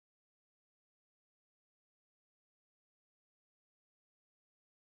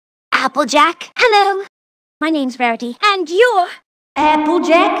Applejack. Hello. My name's Verity. And you're...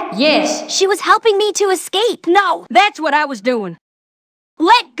 Applejack? Yes. She was helping me to escape. No, that's what I was doing.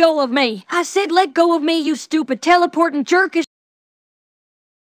 Let go of me. I said let go of me, you stupid teleporting jerkish.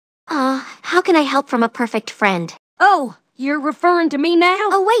 How can I help from a perfect friend? Oh, you're referring to me now?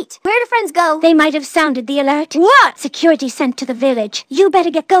 Oh, wait. Where do friends go? They might have sounded the alert. What? Security sent to the village. You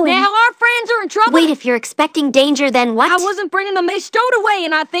better get going. Now our friends are in trouble. Wait, if you're expecting danger, then what? I wasn't bringing them. They stowed away,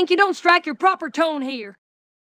 and I think you don't strike your proper tone here.